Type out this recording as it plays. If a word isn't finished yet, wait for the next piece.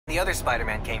The other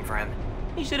Spider-Man came for him.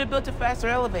 He should have built a faster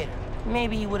elevator.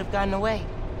 Maybe he would have gotten away.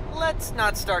 Let's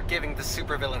not start giving the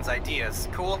supervillains ideas,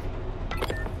 cool? You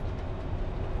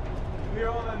hear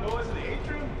all that noise in the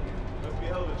atrium? Must be a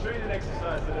hell of a training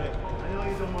exercise today. I know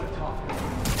you don't want to talk.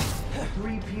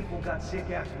 3 people got sick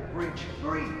after the bridge.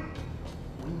 3!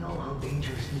 We know how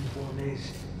dangerous Nuform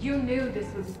is. You knew this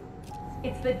was...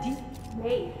 It's the deep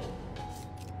made.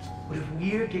 But if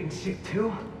we're getting sick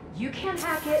too? You can't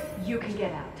hack it, you can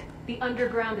get out. The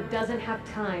underground doesn't have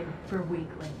time for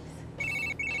weaklings.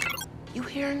 You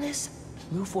hearing this?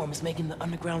 Nuform is making the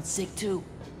underground sick too.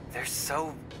 They're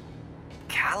so...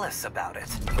 callous about it.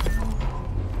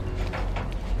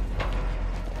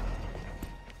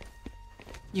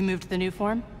 You moved the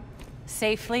Nuform?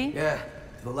 Safely? Yeah,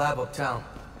 to the lab uptown.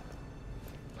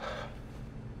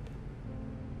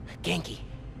 Genki,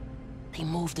 they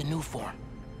moved the Nuform.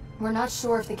 We're not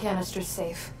sure if the canister's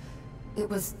safe. It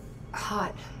was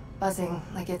hot, buzzing,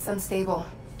 like it's unstable.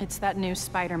 It's that new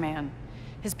Spider-Man.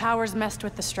 His powers messed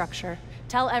with the structure.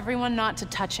 Tell everyone not to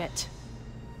touch it.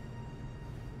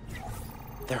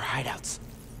 They're hideouts.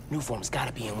 Nuform's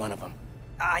gotta be in one of them.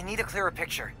 I need a clearer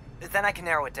picture. Then I can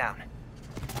narrow it down.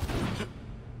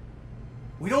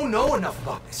 We don't know enough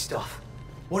about this stuff.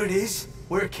 What it is,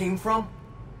 where it came from.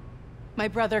 My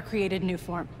brother created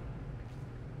Nuform.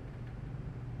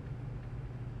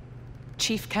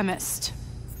 Chief Chemist.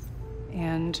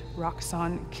 And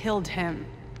Roxxon killed him.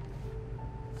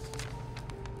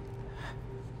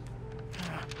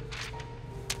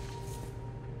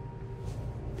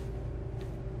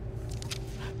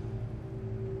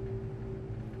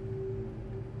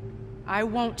 I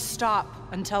won't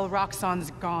stop until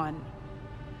Roxxon's gone.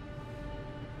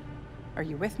 Are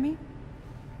you with me?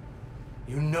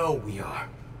 You know we are.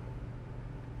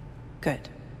 Good.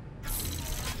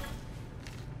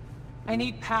 I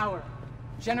need power.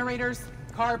 Generators,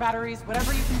 car batteries,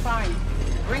 whatever you can find.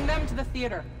 Bring them to the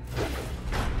theater.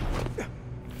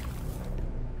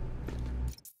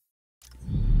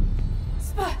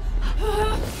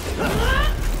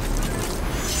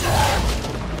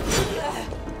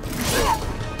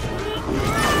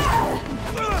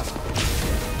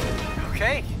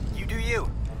 Okay, you do you.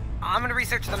 I'm gonna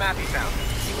research the map you found,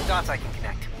 see what dots I can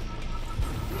connect.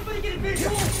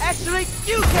 Actually,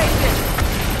 you take it!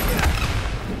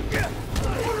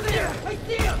 Over there! I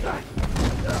see him!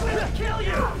 I'm gonna kill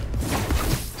you!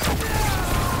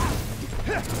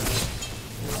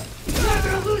 You're not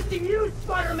gonna lose to you,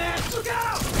 Spider-Man! Look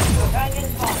out! Companion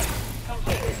fire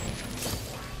completed.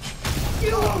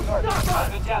 You won't stop us!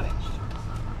 Target damaged.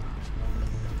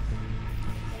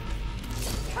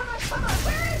 Come on,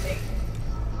 where is he?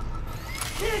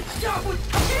 Can't stop with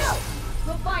kill!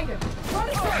 We'll find him. Run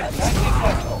him Attack first.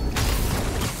 successful.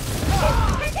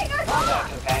 Taking us Combat off!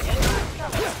 companion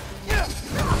coming.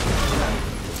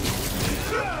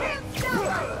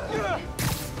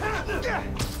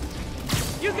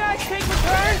 You guys take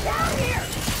return? Down here!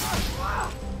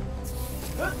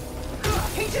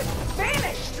 He just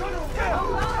vanished! Oh,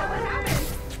 Lord, what happened?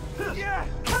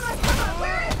 Come on,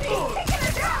 where is he? Taking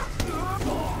us out!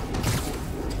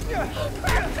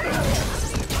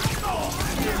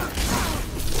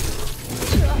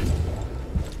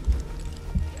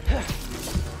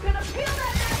 Gonna peel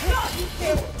that mask off, you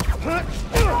kid!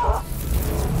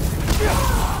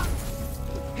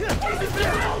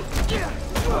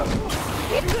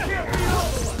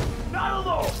 Not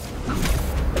alone!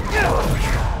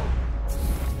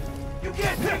 You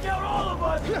can't take out all of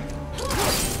us!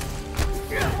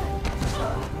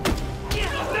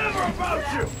 It's never about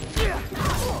you!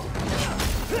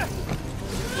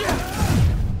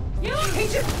 You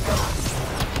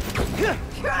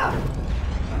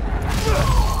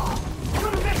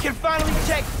Can finally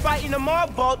check fighting a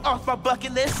mob bolt off my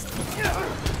bucket list.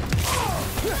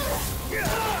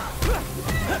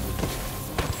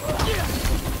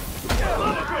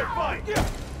 Love a good fight!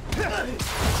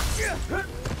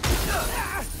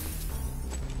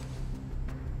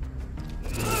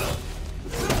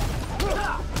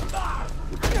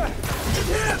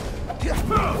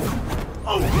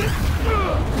 Oh!